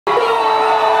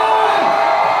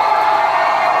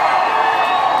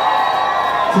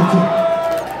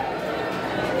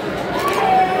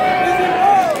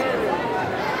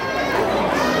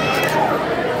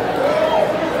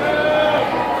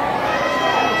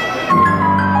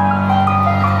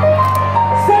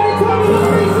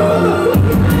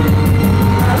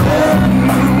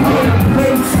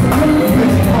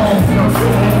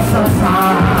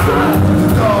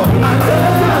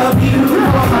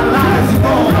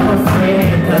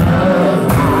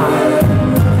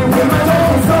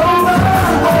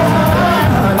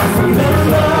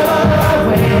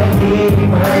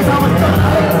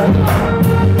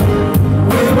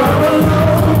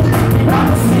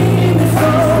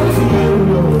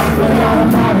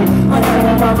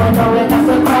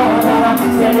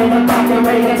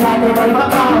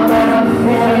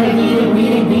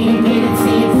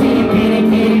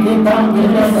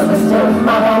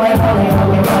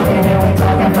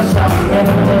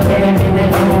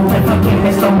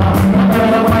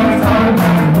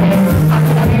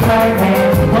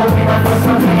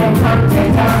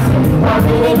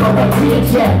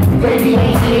Baby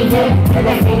ain't here yet, and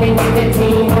they feeling with the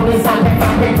team. On this side, they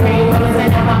got the green. On this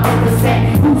side, I'm on the set.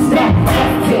 Who's that?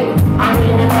 F-Kid. I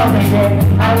need another shit.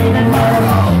 I need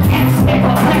another X-Man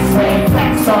or X-Man.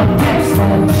 Flex on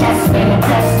X-Man. Chest-Man,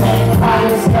 chest-man. I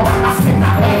spin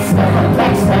my legs-man.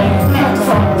 Legs-man. Flex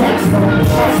on X-Man.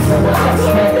 Chest-man,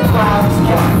 chest-man.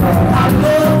 I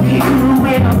love you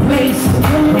in a place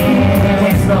where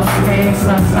there's no space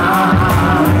aside.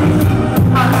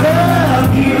 I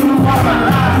love you all my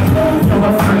life, you're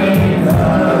a friend of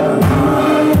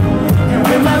mine. And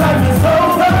when my life is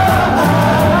over,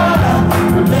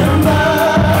 remember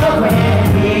when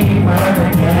we were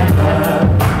together.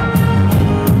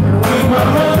 We were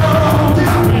alone,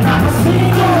 and I was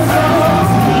singing your songs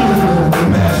to you. The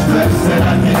man stressed and I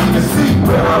can't even see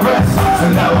where I rest. So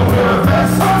now I wear a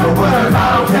vest, but what if I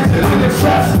don't catch it in the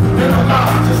chest? Then I'm out,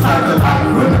 just like the light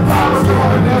when the power's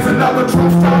gone. And there's another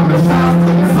truth storm that shines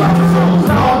through the flower souls.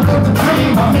 And all of the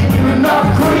dream, I'm making enough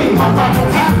cream. I don't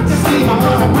have to see, I'm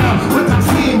all around with my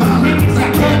team. But niggas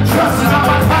I can't trust, and I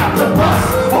might have to bust.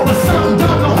 Over something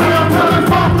don't know where I'm coming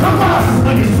from us.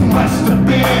 When it's too much to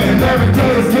bear, and every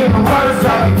day is getting worse.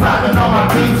 I be plotting on my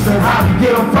beats and how to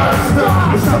get them first.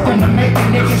 It's something to make a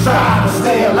nigga try to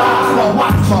stay alive. So I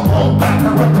watch my old back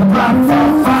and rip the block for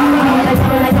fire.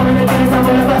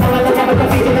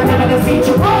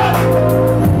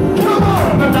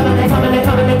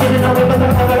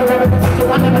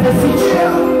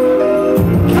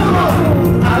 Come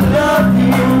on, I love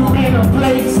you in a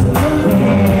place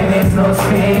where there's no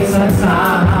space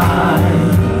aside.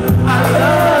 I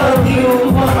love you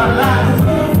for my life,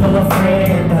 you're a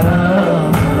friend of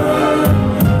mine.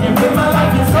 And when my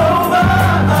life is over,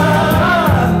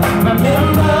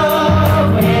 remember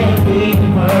when we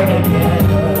were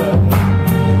together.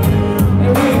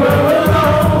 And we were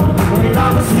alone when I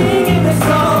was singing this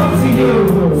song to you.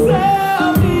 Tell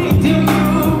me, do you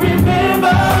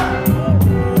remember?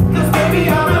 Cause baby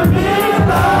I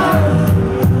remember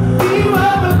we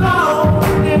were alone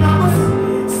and I was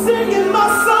singing my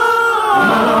song.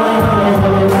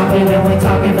 And we're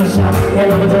talking for shop.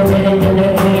 And over the minute in the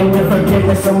end with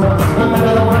forgiveness so much.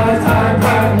 Remember the words are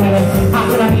burning. How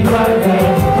can I be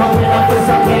working? Holding up this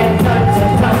I can't touch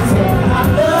it. I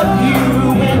love you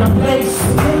in a place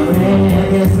where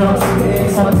there's no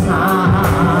space or time.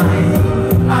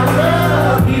 I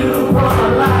love you for my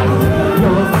life,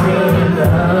 you're a friend of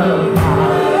mine.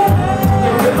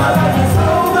 And when my life is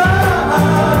over,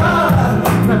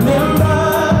 remember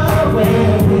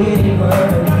when we were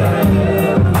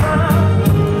together.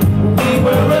 We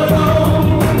were alone,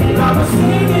 and I was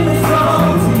singing this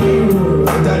song to you.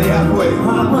 Daddy halfway. I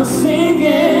was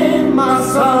singing my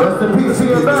song. Rest in peace to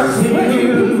your back. To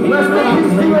you. Rest in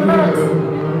peace to your back.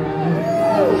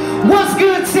 What's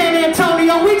good, San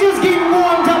Antonio? We just getting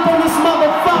warmed up on this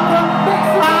motherfucker.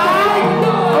 Alright?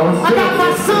 I got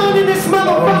my son in this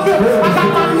motherfucker. I got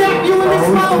my nephew in this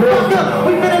motherfucker.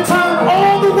 We finna turn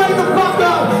all the way the fuck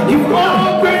up. You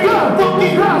already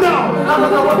fucking know. I'ma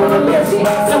go up on a list,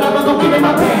 so I'ma go give it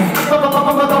my best. I'ma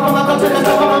go to the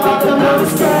door, I'ma go to the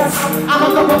stairs. I'ma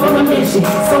go up on a mission,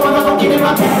 so I'ma go give it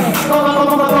my best. I'ma go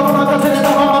to the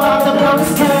door, I'ma go to the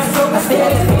stairs. So I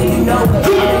stay, you know it.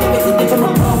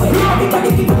 Everybody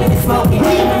keep putting it smoking. My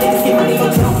niggas get money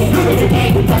for joking. Every day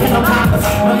we talking on poppers.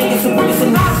 My niggas who bring us in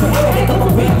Knoxville. They go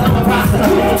for real, I'm a roster.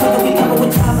 They told us we coming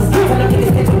with choppers. Tell them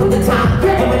niggas catch up with the time.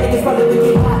 And my niggas probably will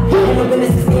get hot. And my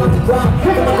business is stay on the grind.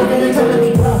 Come on, then they telling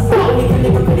me what. Only can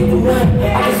nigga pretty do nothing.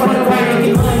 I just wanna ride and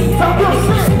get money. Talk your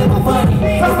shit, nigga funny.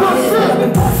 Talk your shit. I've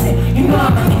been busting. You know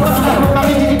I'm a nigga. I'm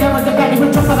a nigga that was the back.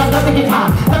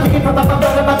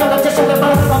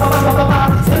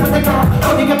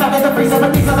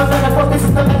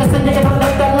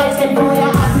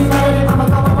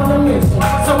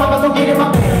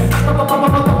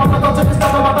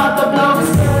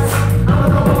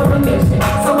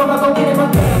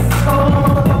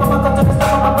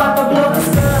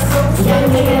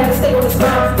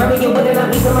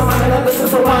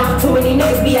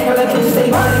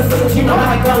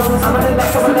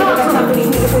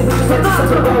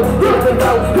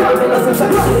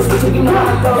 you know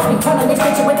how it goes. We turn on this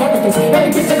bitch with evidence.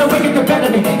 Every bitch in the ring is the better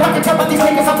me. I can tell by these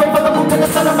niggas I wait for the boot to the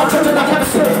sun of my children I never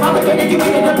see. I'ma get it, you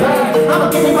get in the bag. I'ma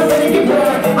get it, but then it get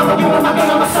bad. I'ma give up my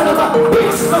game, I'm a son of a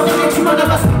bitch. So they get you none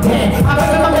of us dead. I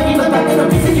better come and look back in the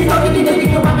reason you know you need to get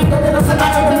me. That little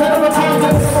saliva, the little time.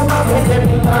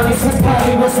 Everybody since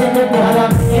Patty was in the gutter.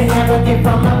 You never get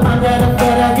from up under the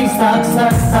foot of these thugs.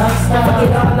 Fuck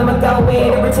it all, I'ma go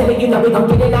in and pretend that you know we gon'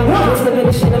 get it out. It's living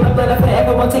this shit in my blood, I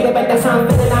forever won't take it back, that's how I'm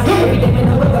feeling out. Every day in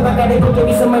the wake up, I gotta go give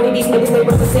me some money, these niggas they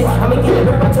represent. I'ma get it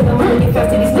right to the money, get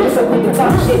fast to these niggas so we can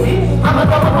talk shit. I'ma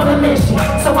go up on a mission,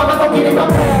 so I'ma go get it my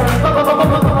bag.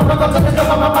 Go to the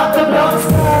door, I'm about to blow the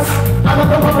stars. I'ma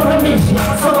go up on a mission,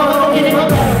 so I'ma go get it my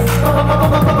bag.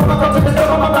 Go to the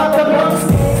door, I'm about to blow the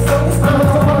stars. I'ma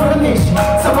go up on a mission,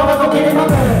 so I'ma go get it my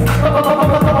bag.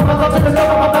 Go to the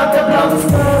door, I'm about to blow the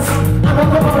stars. I'ma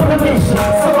go up on a mission,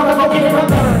 so I'ma go get it my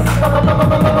bag. Go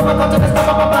to the door,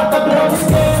 I'm about to blow the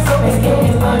stars. It's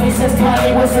getting money since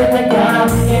Cali was in the ground.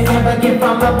 You never get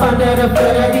from up under the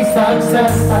foot of these thugs.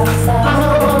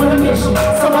 I'ma go on a mission,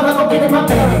 so I'ma go get it my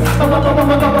bag. Go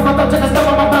to the door,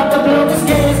 I'm about to blow the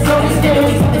stairs. So this game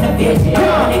is in the vision.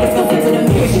 Niggas go get to the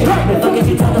mission. The fuck is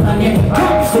you talking about, nigga?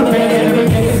 Stupid ass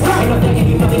niggas. Ain't no thinking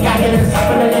you know we got hitters.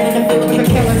 From the land in the field with the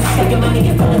killers. Taking money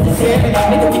and pulling this here.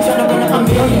 Nigga, we tryna run up a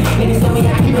million. Niggas tell me I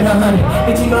keep it 100.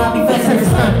 Bitch, you know I be fast as the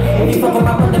sun. If you fuck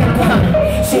around, I'm never coming.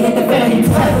 Shit hit the fan, you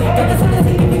tight. Got the sun,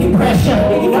 they give you pressure.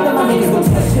 You know that my niggas gon'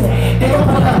 test you. They gon'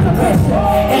 pull out the pressure.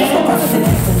 Ain't no process in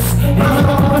essence. I'ma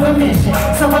go on a mission,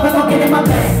 so I'ma go get in my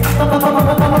bag.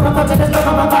 To the store,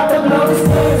 I'm about to blow the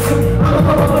stairs. I'ma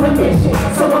go on a mission,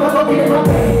 so I'ma go get in my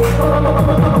bag.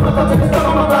 To the store,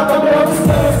 I'm about to blow the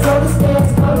stairs. Blow the stairs,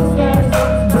 blow the stairs.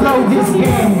 Blow this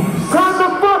game. Come the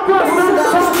fuck up, man.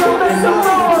 Make some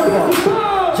noise.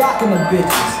 Jocking the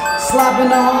bitches, slapping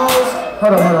the hoes.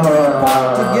 Hold on.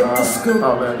 To get the scoop.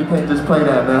 Oh man, you can't just play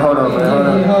that, man. Hold on, man.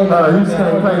 You just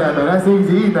can't play that, man. That's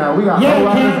easy now. We got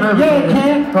whole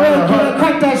Ken.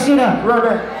 Crank that shit up. Run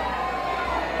that.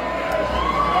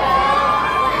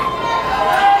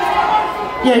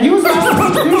 Yeah, use it.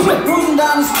 Cruising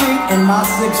down the street in my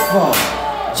 6'4",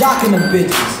 jocking the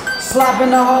bitches,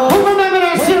 slapping the hoes. Who remember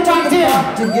that shit right there?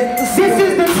 To get the This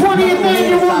is the 20th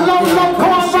annual Low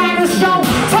Car Rider Show.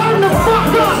 Turn the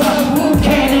fuck up.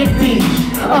 Can it be?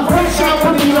 A fresh out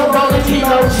from Milo rolling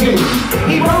Kilo G.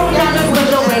 He rolled down the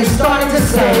window and started to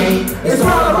say, it's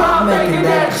all about making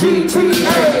that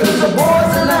GTA. Cause the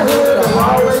boys in the hood are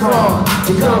always wrong.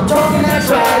 You come talking that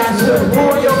trash, you'll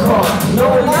pull your car.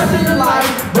 Know nothing in life,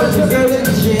 but you're feeling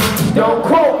the shit. Don't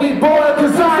quote me, boy,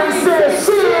 cause I ain't said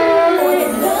shit.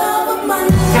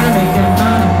 Gotta make that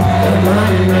money. That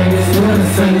money, man, it's still the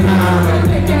same now.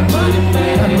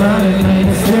 That money, man,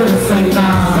 it's still the same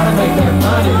now. Gotta make that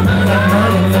money, man. That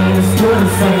money, man, it's still the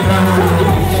same now.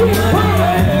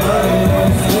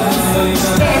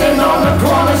 Standing on the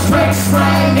corner, straight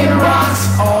slanging rocks.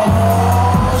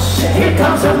 Oh shit! Here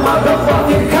comes a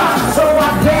motherfucking cop. So I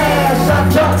dash, I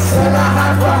ducks, and I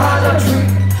hide behind a tree,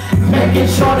 making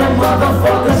sure them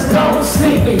motherfuckers don't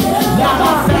see me. Now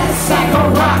my fat sack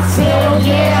of rocks, hell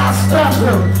yeah, I stuck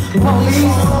them.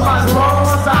 Police on my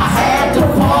laws, I had to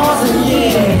pause and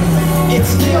yeah, it's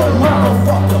still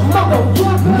motherfucker.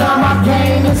 Now my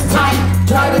game is tight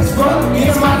as fuck.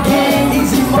 It's my game,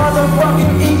 easy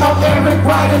motherfucking eat up every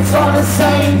right, it's all the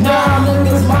same. Now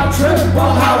niggas my trip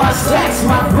on how I stacks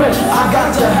my grip. I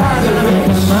got to have it, make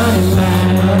money,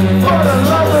 man. For the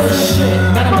love of shit,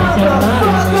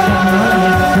 motherfucker.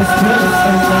 It's still the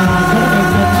same now.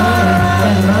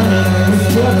 That money, it's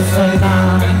still the same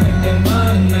now.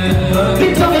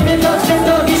 Been talking, been touching,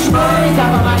 don't get money.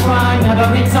 Top of my grind,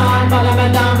 every time, follow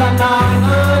me down the line.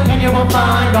 And you won't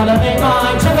find all of it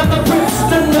mine. Check out the bricks,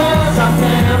 the nails, I'm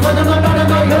down. When I'm about to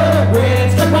go hood,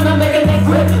 rich. Click when I'm making that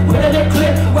grip, with a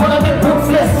clip, one of it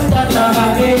ruthless. That love I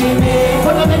gave me,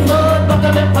 put them in mud, fuck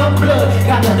them in pump blood.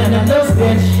 Got nothing in this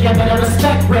bitch, you better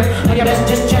respect Rick. Now you best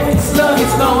just check the slug,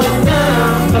 it's going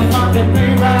down. The pumping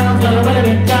 3 rounds, gotta let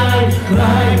it die.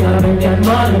 Right, gotta make that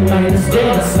money, man. It's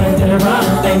still the same to the run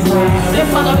things right.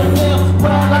 If I don't feel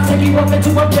well, I take you up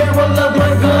into a barrel of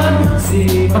my gun.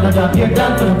 See, for the job you're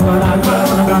done, for the blood I run,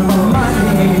 when I run for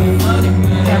money.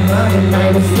 That money,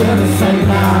 man, it's still the same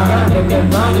now. Gotta make that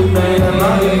money, man. That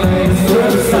money, man, it's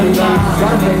still the same now.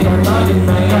 Gotta make that money,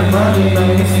 man. That money,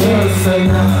 man, it's still the same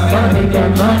now. Gotta make that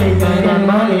money, man. That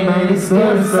money, man, it's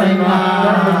still the same now.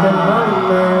 Gotta make that money,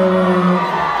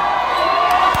 man.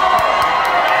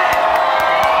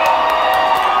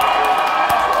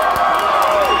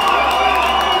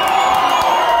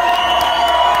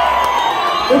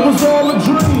 It was all a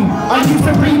dream. I used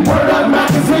to read Word Up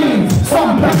magazine.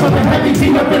 Some back on the heavy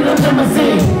beat up in the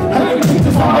limousine.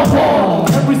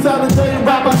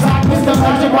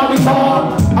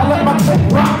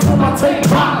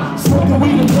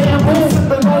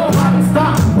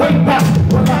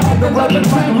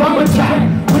 lumberjack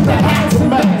with the hats and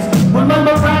masks.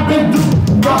 Remember rapping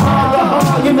through the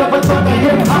hard, you never thought that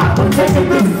hip-hop would take it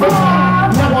this far.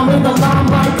 Now I'm in the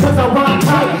limelight cause I rhyme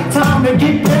tight. Time to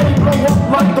get paid, blow up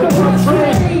like the wood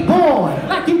tree. Boy,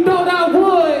 like you thought I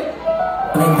would.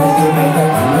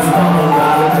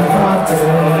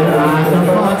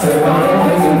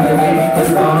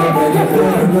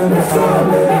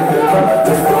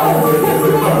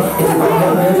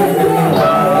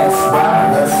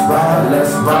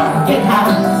 Let's ride. Get high,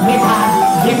 get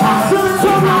high, get high.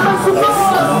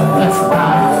 Let's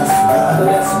ride,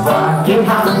 let's ride. get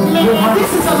high, get high.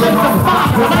 This is a little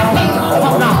fire when I think,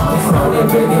 oh no. It's gonna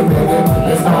biggie, biggie.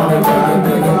 It's gonna biggie,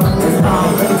 biggie. It's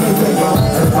gonna biggie, biggie.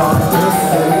 It's gonna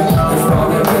it's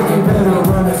gonna biggie, biggie.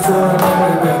 When it's good,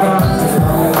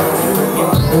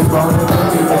 it's gonna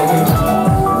biggie, biggie.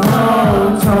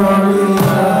 Notorious,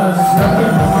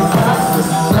 nothing but the justice,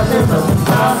 nothing but the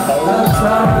justice.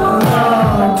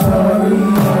 Notorious,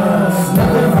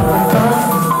 nothing but the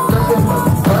justice, nothing but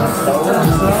the justice.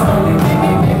 It's gonna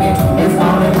biggie, biggie. It's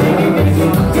gonna biggie, biggie.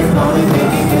 It's gonna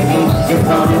biggie, biggie. It's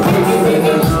gonna biggie,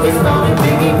 biggie. It's gonna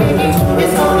biggie, biggie.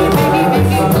 It's gonna biggie,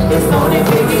 biggie. It's gonna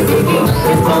biggie, biggie.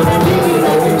 It's gonna biggie,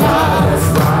 let's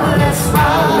ride. Let's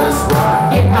ride. Let's ride.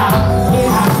 Get high, get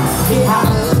high, get high,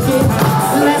 get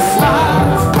high. Let's ride.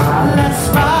 Let's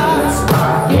ride. Let's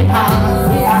ride. Get high,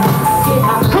 get high, get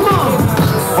high. Come on.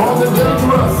 On the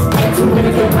dangerous, ain't too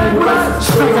many get dangerous.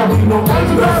 Straight up, we no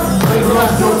dangerous.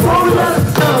 Dangerous, notorious.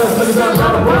 Niggas got a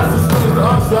lot of buses. Niggas the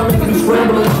ups, y'all niggas be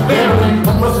scrambling, gambling.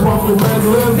 I'm much wrong with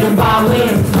mandolins and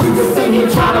violins. We just sitting here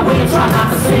trying to win, try not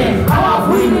to sin. How I'm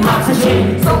breathing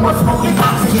oxygen, so much smoking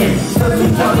oxygen.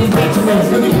 Studying Johnny Benjamins,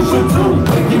 nigga you should too.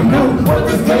 If you knew what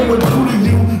this game would do to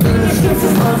you, nigga this shit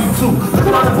is 92. Look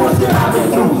at all the bullshit I've been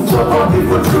through. So far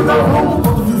people you know who.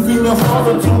 Both of you females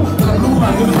father too. And I blue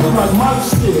like niggas look like my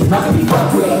shit. Not to be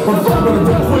fucked with, but the fuck better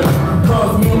get quick.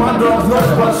 Cause me and my dogs know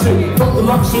about shit. Fuck the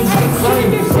luck shit, ain't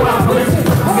same. So I blitz.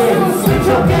 Switch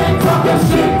your gang, drop your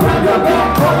shit, grab your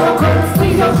back, call your crib,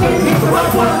 squeeze your shit, hit the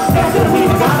right one. That's the we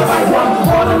got the right one.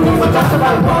 All them niggas got the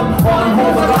right one. All them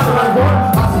hoes got the right one.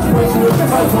 My situation is the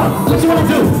right one. What you wanna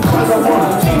do? I don't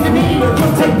wanna change the need or you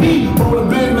take me. Roll a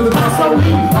big nigga, not so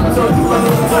lean. I'ma tell you like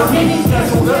you tell me. That's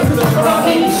what they're gonna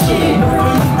I ain't shit.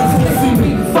 You can't see me.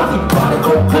 Fuck it, body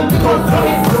go, clip it, go, cut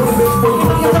it. Know the bitch, boy, you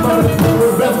don't know none of it.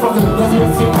 We're the best fucking doesn't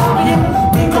even see all of you.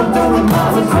 We come through with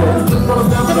miles and cribs. Just run us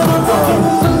down to the hood, fuck you.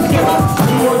 Together,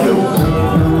 me or you.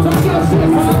 Let's get our shit,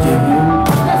 let's go,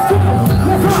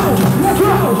 let's go, let's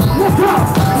go, let's go.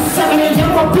 7 years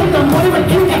young, we'll pick them, whatever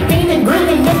you got, feeling,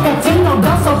 grinning, nicotino,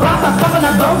 gossip, rock, I'm coming,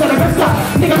 I'm going to the rest of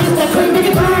nigga, this that clean,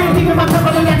 nigga, burn, nigga, my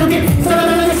couple, and I do get 7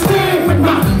 minutes spin with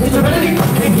my disability,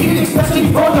 and get it, especially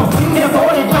for your team, and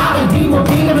avoid it, loud, and deep, will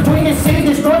be in between the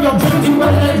cities, destroy your dreams, you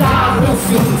rather than die, we'll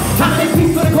see. Time to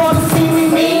peace for the cause to see we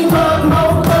mean, blood,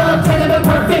 no blood, trying to be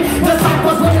perfect, the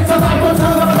cycle's winning, so I was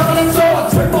hung up, and sword,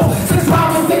 triple, 6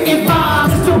 rounds,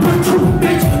 55, just to be true,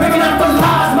 bitch, making up the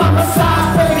lies, my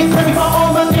massage, begging, craving for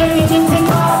all my name, you take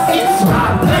off, it's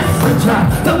right, let's retry,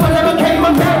 the one that became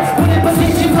a man, when in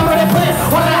position, cover the plan,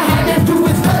 all I had to do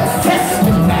is test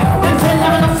me now, and 10,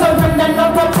 11, I'm surrender, no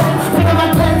pretend, pick up my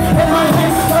pen, in my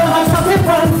hands, all my stuff in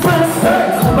front, hey,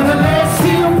 when the last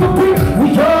seal for brief, we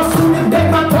all shooting, they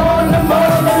my ball in the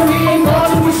mud, and we ain't all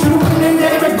we shooting, and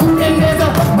they're recruiting, there's a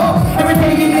ball, every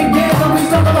day you get together, we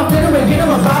start them up, then we get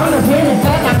them a bottle again, and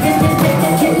back, I get it,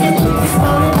 it's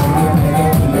morning,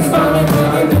 it's morning, it's morning,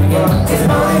 it's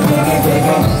morning, biggie,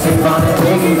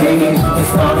 biggie,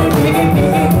 it's morning, biggie,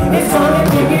 biggie, it's morning,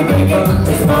 biggie, biggie,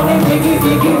 it's morning, biggie,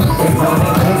 biggie, it's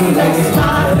morning, biggie, let's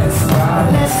ride, let's ride,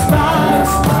 let's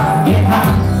ride, get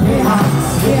high, get high,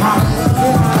 get high,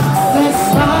 get high, let's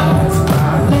ride,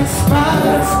 let's ride,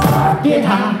 let's ride, get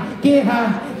high, get high,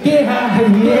 get high,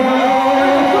 yeah.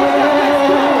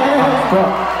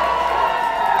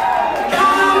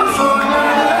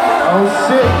 Oh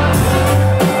shit.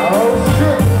 Oh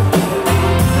shit.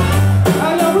 I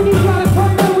know we need y'all to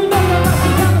turn up. We know y'all got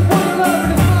some California love in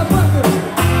this motherfucker.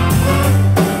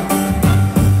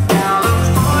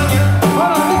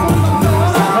 Hold on, this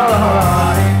one's gonna go. Hold on.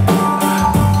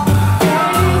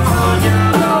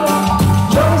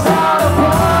 Knows how to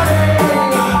party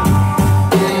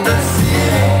in the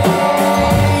city.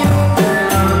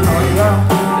 Oh, you go.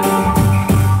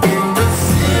 In the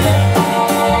city.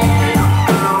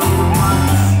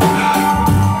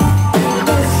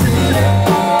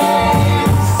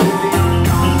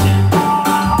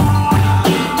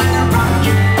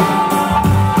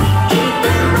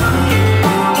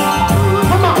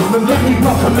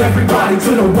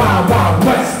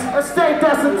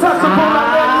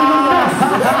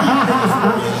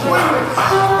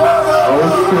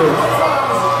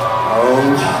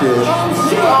 shit. I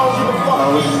don't give a fuck.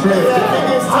 Oh shit.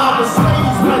 Nigga, it's time to slay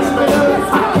these bitch niggas.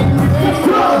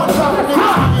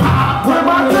 Where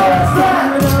my girls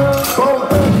at?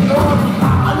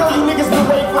 I know you niggas been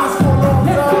waiting for this for a long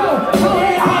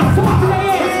time.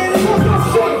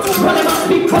 Well, it must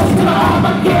be close to the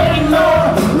Armageddon, Lord.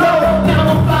 Now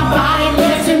I'm buying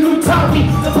legend who taught me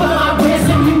to put on my wrist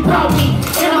and you brought me.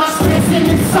 And my stress and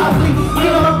it's softly. You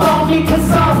never bought me, cause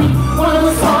sorry. One of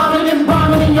us harder than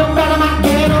bombing in your bed of my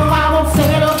ghetto. I won't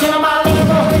settle, get on my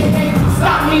level.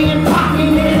 Stop me and pop me,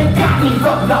 man, it got me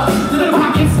fucked up. To the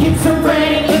pockets, get some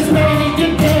brain, it's man, it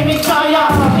get damage, all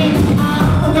y'all.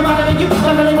 I'm gonna make you,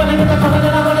 I really wanna get the color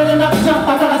that I wanted enough jump.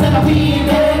 I thought I said I'll be in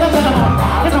there, no,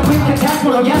 it's a quick catch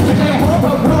full of yesterday.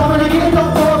 I'm gonna get it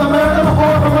up for the murder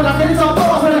before, but when I get it all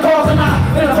balls, when it calls and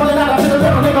then I'm falling out, I feel a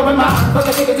little nigga with my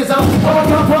fucking niggas is on. Oh,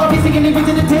 your bro, he's singing it to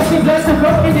the test me, bless the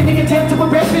flow, and the nigga attempt to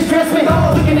arrest me, stress me.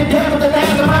 Looking at death with the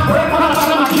last of my breath, I'm out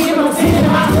of my kid, I'm seeing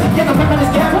in my get the rep on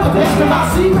this gap with the best of my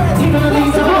secrets. Even the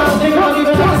leaves of my nigga, don't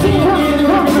even know see him again,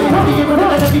 and I'm ready to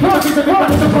let every person to be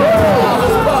running the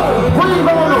world. What are you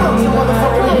going on? What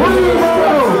are you going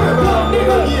on?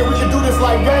 Yeah, we can do this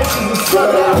like gangsters and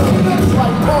shut out. It's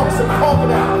like punks and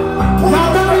pumping out. Y'all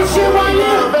know this shit right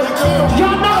here?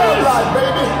 Y'all know this?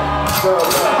 Baby.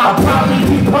 I'll probably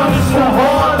be punished for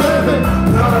hard living.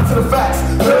 Now to the facts.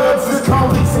 Loves is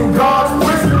colleagues and God's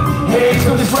prison. Heads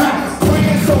to the track.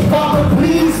 Praying so Father,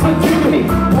 please forgive me.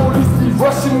 Police be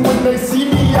rushing when they see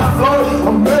me. I flow.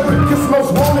 America's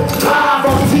most wanted. Live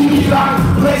on TV like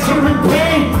pleasure and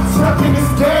pain. Stuck in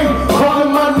this game.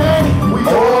 Calling my name. We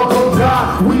all gon' die.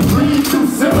 We breathe through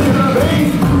similar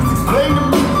veins. Please explain to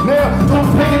me now. Don't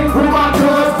pay it through my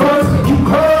guns first. You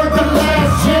heard the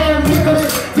last jam, nigga.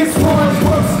 This one's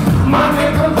worse. My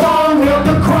nigga Bone held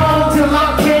the crown till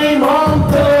I came home.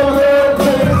 Tell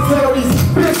these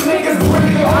bitch niggas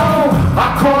bring it home.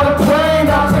 I caught a plane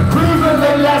out to Cleveland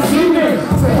late last evening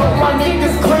to help my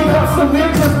niggas clean up some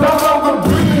niggas no longer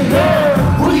breathing. Yeah,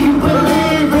 who do you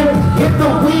believe in? Hit the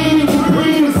weed, you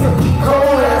breathe.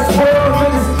 Cold ass world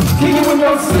niggas, kill you in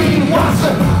your sleep, watch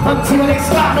it until they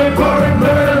stop me, burn,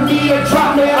 murder me and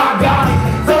drop me. I got it.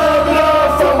 Thug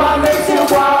love for my nation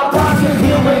while watching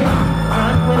human.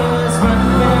 Run with us, run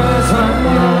with us, run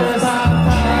with us.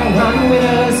 Run with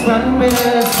us, run with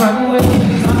us, run with us.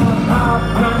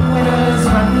 Run with us,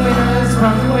 run with us,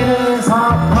 run with us.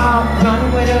 Run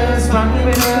with us, run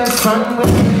with us, run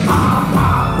with us.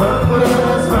 Run with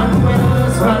us, run with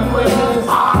us, run with us.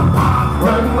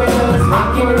 Run with us, I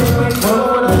can really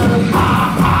hold us.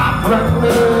 Run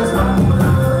with us, run with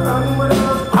us, run with us.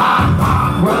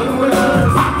 Run with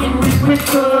us, I can really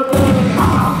hold us.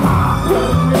 Run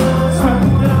with us, run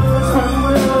with us, run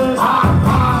with us.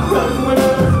 Run with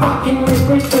us, I can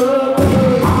really hold us.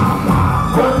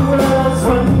 Run with us,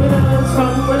 run with us,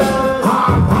 run with us.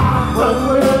 Run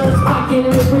with us, I can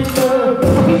really hold us.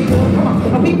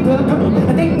 Are we good? Come on.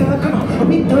 I think good. Come on. Are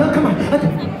we good? Come on.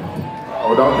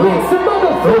 Oh, don't do it. Some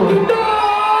motherfucking noise!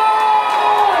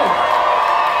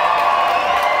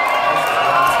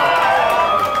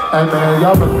 Hey man,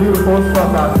 y'all look beautiful as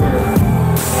fuck out here.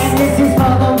 And this is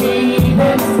for the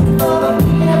weakness. For the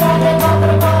weakness.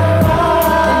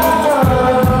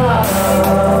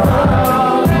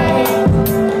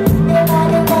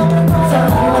 So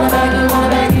wanna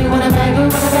bag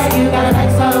you, gotta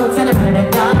make so send a minute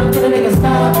down to the nigga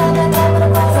stop. So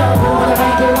wanna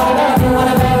bag you,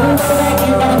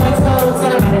 gotta make so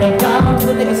send a minute down to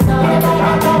the nigga stop. So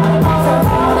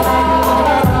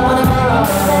wanna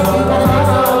bag you, gotta make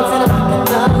so send a minute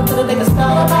down to the nigga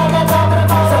stop. So wanna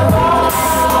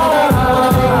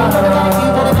bag you,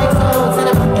 gotta make so send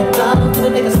a minute down to the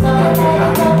nigga stop.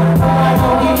 I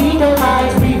know you need the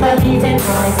lights, people need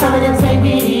lights. Some of them say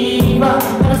be evil,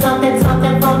 but it's something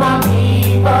for my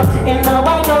people. And though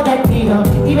I know that people,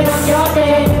 even on your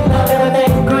day, love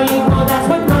everything green. Well, that's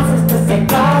what my sister said.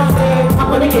 God said, I'm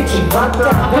gonna get you fucked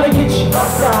up. I'm gonna get you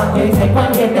fucked up. You take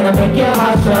one hit, then I make your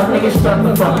heart shut. Nigga struck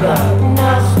me fucked up. No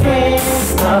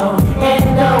stress, no, and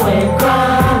no and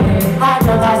crying. I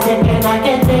know I sit and I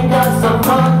can think of some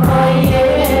more for you.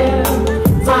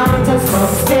 Time to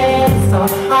smoke sticks, so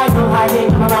I know how they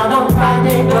come around on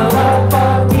Friday. Go up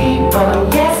for deeper,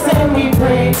 yes, and we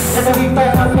pray. And every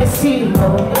bird of Miss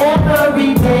Evil,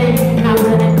 every day. And I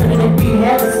couldn't be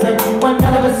hesitant. One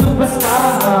hell of a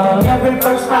superstar. Every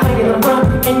first Friday get a run,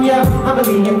 and yeah, I'ma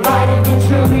be invited. And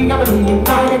truly, I'ma be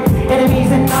invited.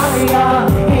 Enemies and all of y'all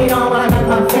hate on when I got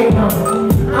my fate on.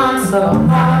 I'm so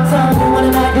hot, so you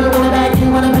wanna bag you, wanna bag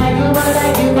you, wanna bag you, wanna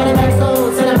bag you, gotta bag so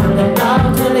send a minute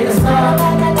down to the nigga stop.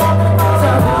 So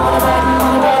wanna bag you,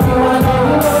 wanna bag you, wanna bag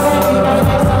you, wanna bag you, gotta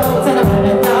bag so send a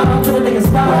minute down to the nigga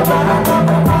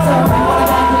stop.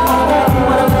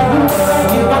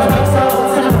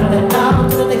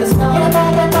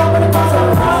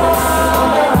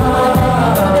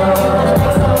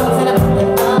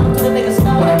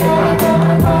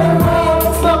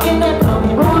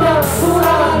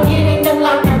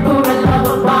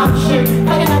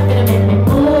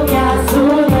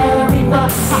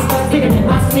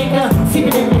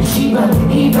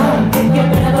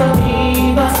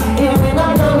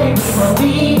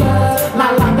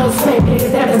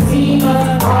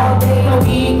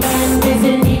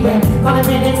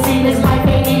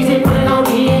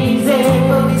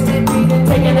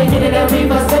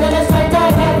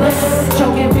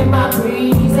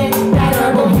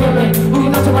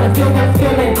 feel that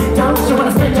feeling. Don't you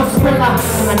wanna spend your thriller?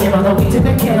 I give all the weed to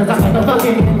the killers. I spend the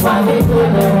fucking while they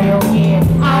doing the real, yeah.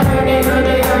 I heard it, I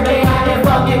can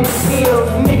fucking feel.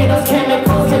 Nigga, those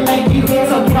chemicals that make you feel.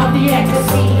 So get off the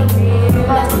ecstasy.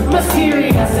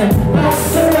 Mysterious and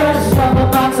blessed to rush. Shove a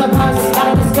box of punks out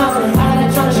of the skunk, out of the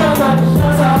trunk, shove up. So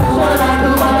wanna back, who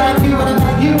wanna back, you wanna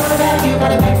back, you wanna back, you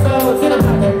gotta back, so get up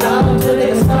and down to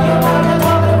this.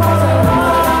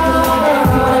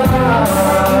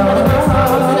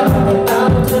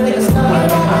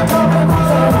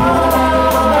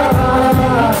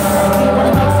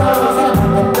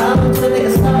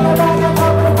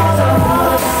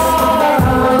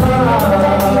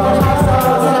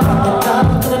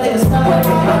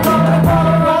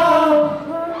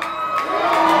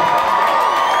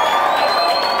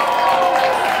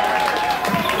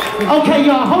 Okay,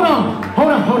 y'all, hold on.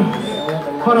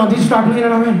 Did you start playing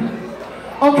it already?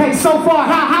 Okay, so far,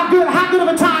 how good of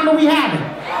a time are we having?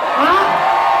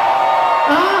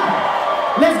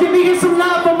 Let's give me some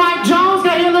love for Mike Jones.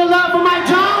 Can I hear a little love for Mike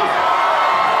Jones?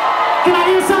 Can I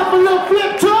hear something for a little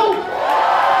Flip too?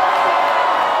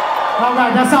 All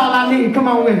right, that's all I need. Come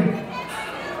on with it.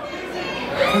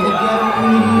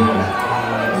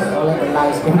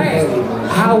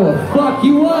 I will fuck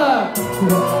you up.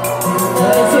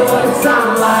 This is what it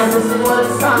sounds like, this is what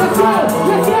it sounds like.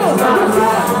 Let's go. This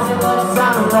is what it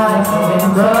sounds like when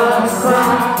drugs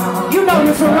cry. You know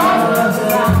this one, right?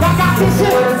 Y'all got this shit?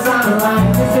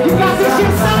 You got this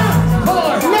shit, son?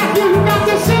 Nephew, you got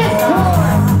this shit?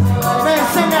 Man,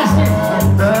 sing that shit.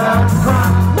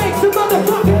 Make some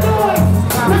motherfucking noise.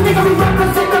 The nigga we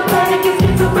represent the planet,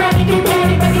 get too ready, get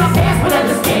ready, make it on dance with us,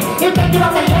 just get. You make it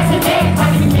on the ass and dance,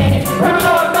 like you get it. Remember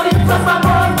Lord, don't even trust my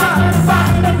boys, my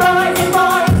the boys and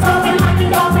boys, something like you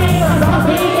don't feel. I'm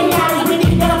being yachty, we need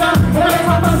to get them up. And that's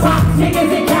why I'm rock, niggas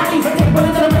in Cali, they put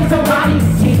it to the race of body.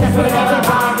 Jesus, for the next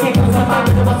time, can't go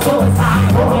somebody to a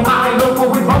suicide. Holding my local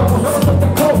with vocals, look the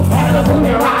cool, having a boom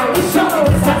and ride. It's show,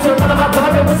 it's such a one of my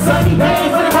brother with sunny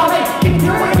days, and all that. Keep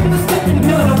your way in the step in the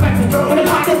middle of the record. And it's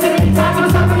like this at any time, when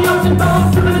it's up in the ocean, bones,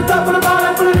 tripping it up with a ball,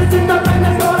 and put it in the thing,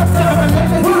 that's all that's there.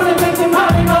 And we're gonna make them how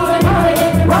they know, and how they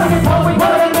get it, what they told me,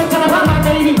 what they make to the run like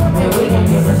baby. And we can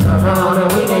give it some on, and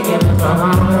we can give it some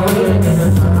on, and we can give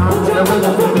it some on, and we can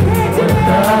give it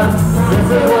some on. This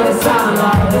is what it sounds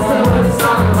like, this is what it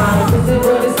sounds like, this is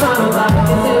what it sounds like,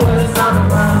 this is what it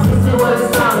sounds like, this is what it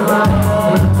sounds like.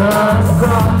 When the drugs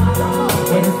cry,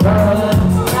 when the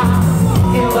drugs cry.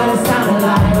 This is what it sounded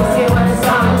like, this is what it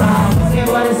sounded like, this is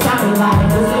what it sounded like,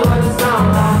 this is what it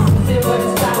sounded like, this is what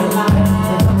it sounded like.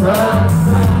 When the drugs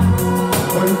cry,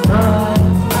 when the drugs cry.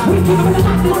 We keep it in the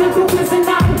light, doing it ruthless and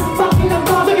not fucking up.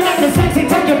 Looking at the sexy,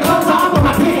 take your clothes off with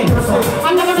my pig. I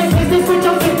never make business with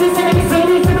your business, and every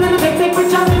city, living in a big thing with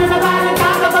your living in a line and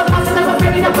God of a house, and never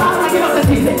ready to fall. I get off the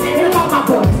season, and about my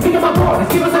boys, speak of my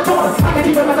boys, give us a choice. I can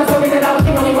keep it, but I told me that I was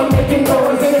the only one making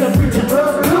noise. Ain't in the future,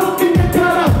 look in the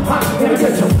gutter, never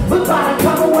get you. Look by the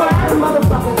cover where I'm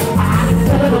motherfucker. I didn't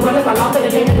tell her the word if I lost it,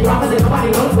 it came in the office, and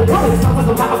nobody knows what it is. It's on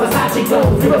top of a side, she goes,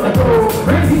 give us a go.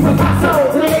 Crazy with my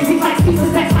soul, the lazy like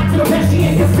pieces that's like to the best, she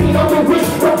in casino, we wish,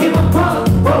 don't give a fuck.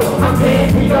 Bro, I'm dead,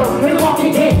 we go, in the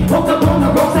walking dead, woke up on the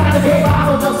wrong side of the bed,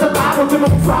 I was on survival, give them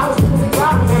trials,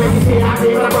 and you see I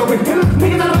did what I wrote with.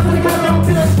 Niggas out of the color, don't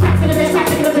feel the strap to the bed, back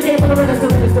to the game, for the rest, the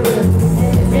rest, the rest.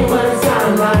 This is what it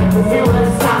sounded like, this is what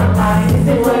it sounded like, this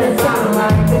is what it sounded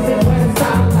like, this is what it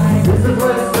sounded like, this is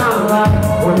what it sounded like.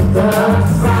 When it does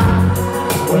cry,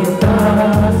 when it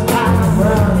does cry,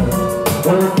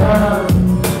 when it does,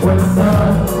 when it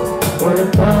does, when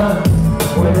it does,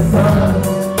 when it does,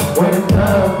 when it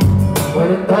does,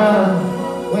 when it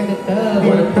does, when it does,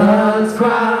 when it does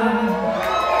cry.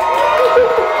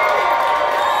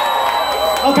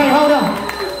 Okay, hold up.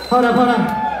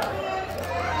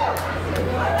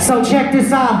 So check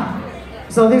this out.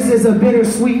 So this is a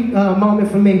bittersweet moment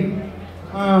for me.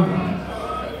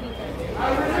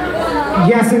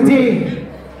 Yes, indeed.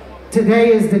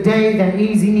 Today is the day that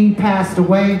Eazy-E passed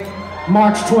away,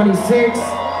 March 26th.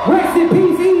 Rest in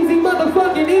peace, Easy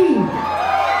motherfucking E.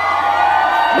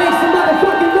 Make some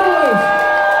motherfucking noise.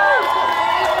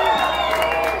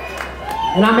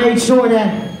 And I made sure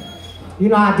that, you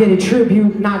know, I did a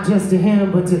tribute not just to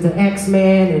him, but to the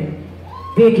X-Man and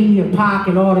Biggie and Pac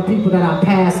and all the people that I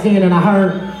passed in. And I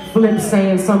heard Flip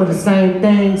saying some of the same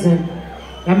things, and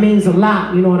that means a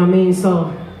lot, you know what I mean?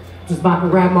 So just about to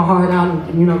wrap my heart out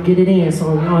and, you know, get it in.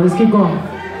 So, you know, let's keep going.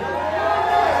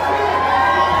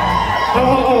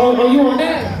 Oh, you on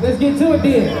that? Let's get to it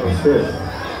then. Sure.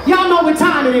 Y'all know what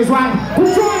time it is, right? Put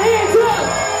your hands up!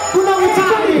 You know what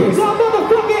time it is? Put your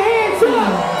motherfucking hands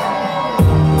up!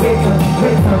 Wake up,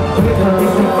 wake up, wake up,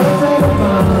 wake up,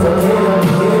 wake up.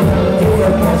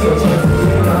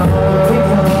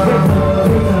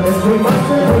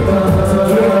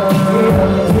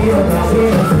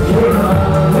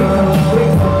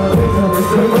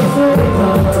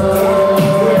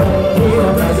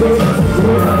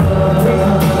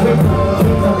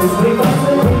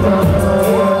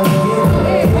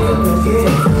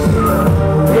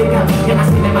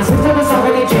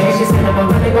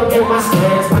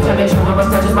 watch, I make sure my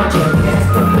mustache is my chin. That's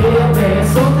the feel, man.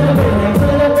 So to the middle, put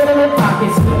it up in my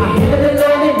pockets. We hit it at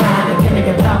 99, and get a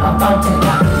good up about 10.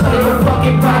 But it's a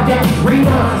fucking project,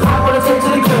 reruns. I wanna take to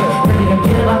the crib. Ready to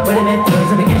get him up, put him in things.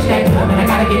 And to catch that club, and I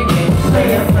gotta get in.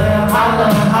 Play it, holla,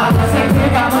 holla. Say, we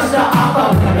got much to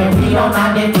offer. I mean, we don't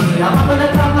mind it. I'm up in the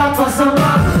club like for some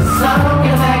rock. So,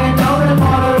 get a bag and throw it in the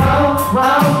roll.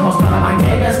 Most of my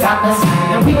niggas got the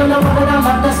same. And we don't know what I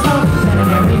love the smoke. Then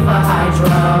again, we for hydro.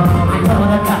 I know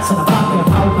the cuts of the fucking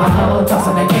ho-ho.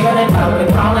 Tossing the king of the boat.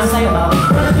 We're gonna say hello.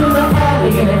 Running through the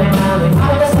alley, getting in the alley. I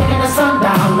was just taking the sun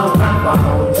down. No front for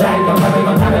home. Jack, don't worry,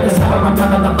 I'm having this hour. I'm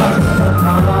done the first.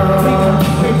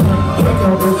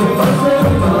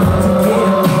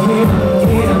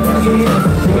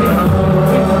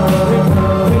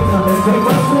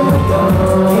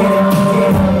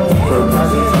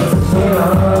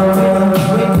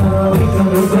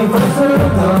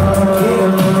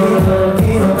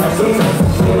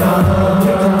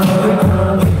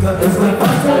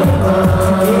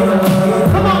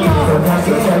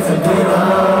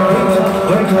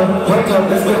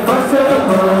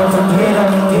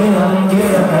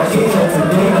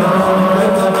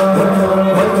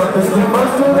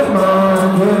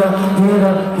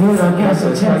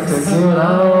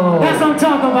 That's what I'm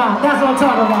talking about. That's what I'm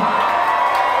talking about.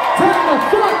 Turn the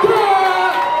fuck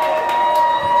up.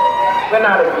 We're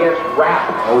not against rap.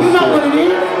 You know what it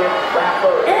is.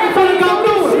 Rappers. Everybody go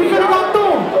through it. We finna go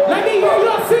through it. Let me hear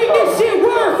y'all sing this shit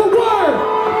word for word.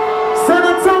 San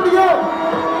Antonio.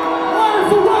 Word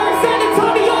for word. San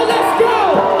Antonio. Let's go.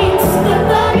 It's the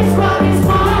thirties, rockets,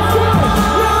 ball.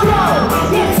 Let's go.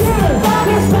 It's the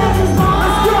thirties, rockets, ball.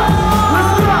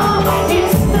 Let's go.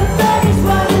 It's the thirties,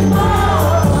 rockets, ball.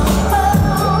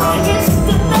 It's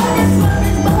the thirties,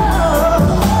 rockets, ball.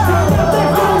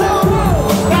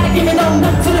 Gotta give it on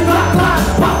up to the clock.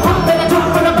 Pop, pop, and a drop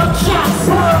for the buckshots.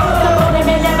 The morning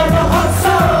man never know her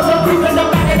soul. The group in the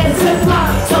back of the zip-lock.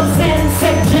 So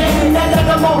sensation, that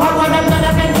little more hard when I'm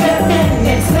gonna be flipping.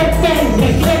 It's slipping,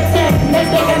 it's lifting. It's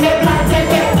taking their blood,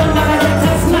 taking them out of the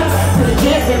test nuts. To the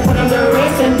jizz and put them to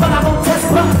racing, but I won't test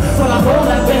them. So I hold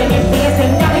up and get pissed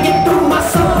and gotta get through my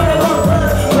soul. I won't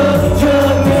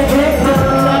drug me, hit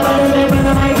them. I wanna live when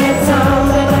I might get some.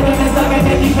 The black and the stuck and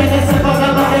they keep it simple. The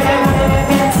body that wanna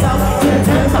get so. To the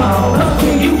tempo,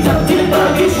 okay, you duck, get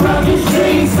buggy, shrug, you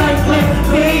street, cycling.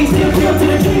 Please, still kill to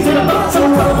the trees in the box. So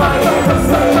roll by your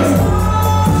face.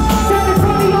 San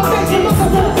Antonio, bitch, it looks a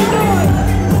little bit good.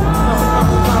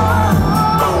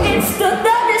 It's the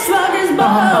thirties, rockets,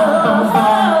 ball.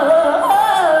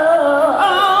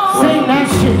 Sing that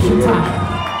shit, Chitai.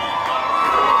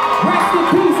 Rest in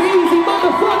peace, easy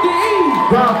motherfucking easy.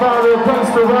 Godfather of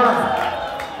Gangsta Rock.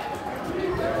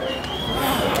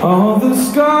 All the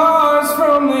scars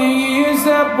from the years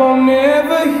that won't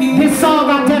never heal. This song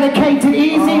I dedicate to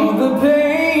Easy. All the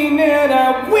pain that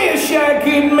I wish I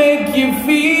could make you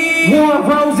feel. War of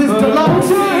Roses Deluxe.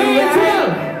 Put your hands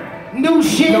up. New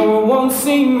shit. No, it won't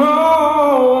seem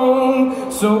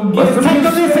wrong. So Let's give take me a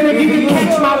listen if you can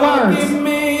catch my words. Give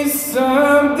me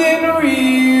something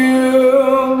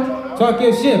real. Talk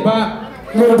your shit, Bob.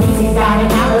 Little pieces dying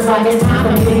out, it's like it's time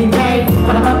to get paid.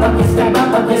 But I'm up against that,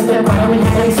 up against that, why don't we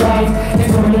have these slaves?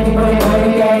 There's too many people that work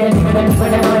every day, and even the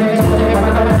people that work every day,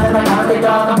 like I was the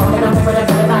dog, I'm holding up for the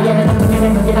good, not yet, and I'm looking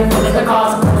at what is the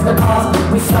cost, what is the cost?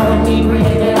 We so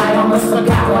inebriated, I almost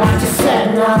forgot what I just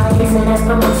said. Now, using this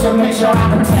promotion, make sure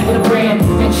I protect the brand,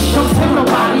 and show to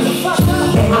nobody.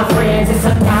 Hey, my friends, it's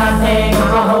a God thing,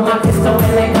 I'ma hold my pistol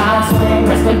and let God swing.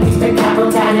 Rest in peace to Capital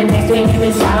Town, and next thing in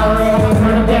the shower,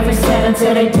 burn up every set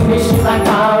until they do this shit like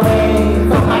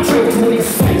always. Fuck my trips, niggas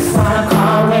space on a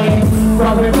car way.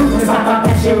 Rolling ruthless, I thought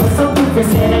that shit was so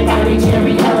ruthless. It ain't gotta be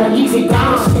Jerry, hella easy,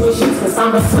 down shit is useless.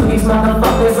 I'ma sue these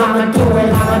motherfuckers, I'ma do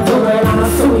it, I'ma do it. I'ma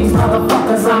sue these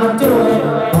motherfuckers, I'ma do it.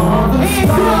 All the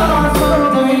scars from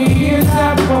the years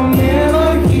that will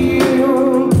never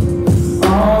heal.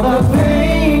 All the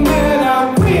pain that I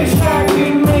wish I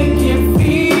could make you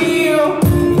feel.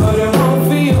 But it won't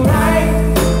feel right.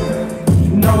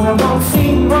 No, it won't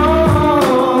seem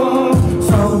wrong.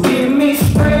 So give me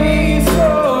straight,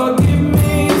 so give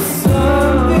me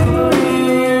something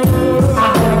real. I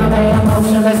never made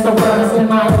emotionless, the world is in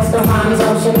my list. The mind is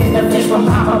ocean, is the fish from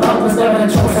Papa Pope. Was there an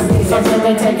atrocity? So till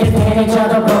they take advantage of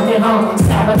the broken home,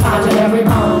 sabotaging every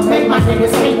bone. Make my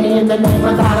niggas hate me in the name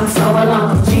of God, I'm so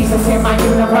alone. Jesus in my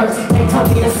universe, they told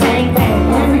me the same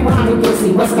thing. Everybody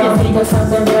busy, what's the leader,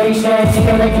 something very strange.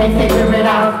 Still they can't figure it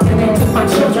out. And they took my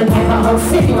children, had the whole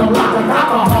city on lock with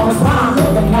alcohol. Was wrong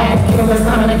with the cat. Killers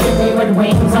coming to get me with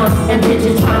wings on. And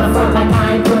bitches trying to front like I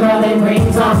ain't put all them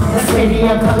rings on. The city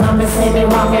of Columbus, say they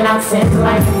walking out since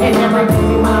life. And never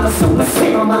baby mama super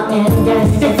sick on my end game.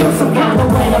 They feel some kind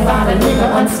of way about a nigga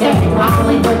unscathed. I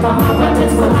only break all my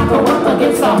weapons when I go up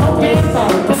against the whole damn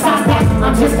thing. Besides that,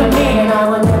 I'm just a man, I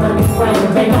will never be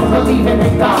friends. They don't believe in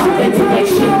their God, they think they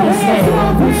shit instead.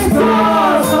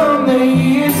 Scars from the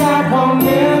years that will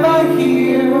never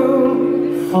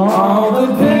heal. All the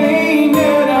pain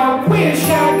that I wish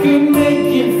I could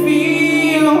make you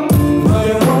feel, but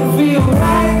it won't feel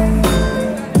right.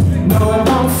 No, it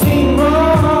won't seem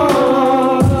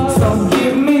wrong. So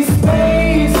give me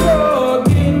space, or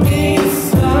give me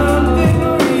something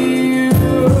real.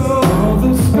 All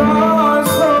the scars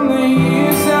from the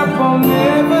years that will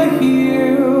never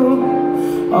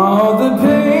heal. All the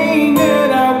pain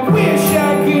that I wish I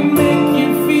could make you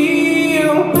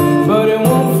feel, but it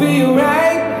won't feel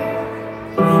right.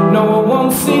 No, it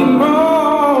won't seem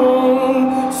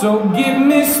wrong. So give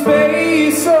me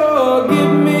space, or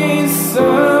give me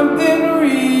something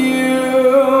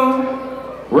real.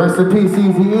 Rest in peace,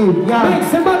 Eazy-E. Make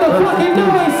some motherfucking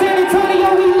noise, San Antonio,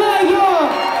 we love y'all.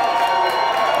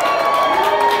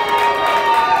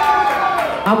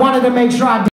 I wanted to make sure I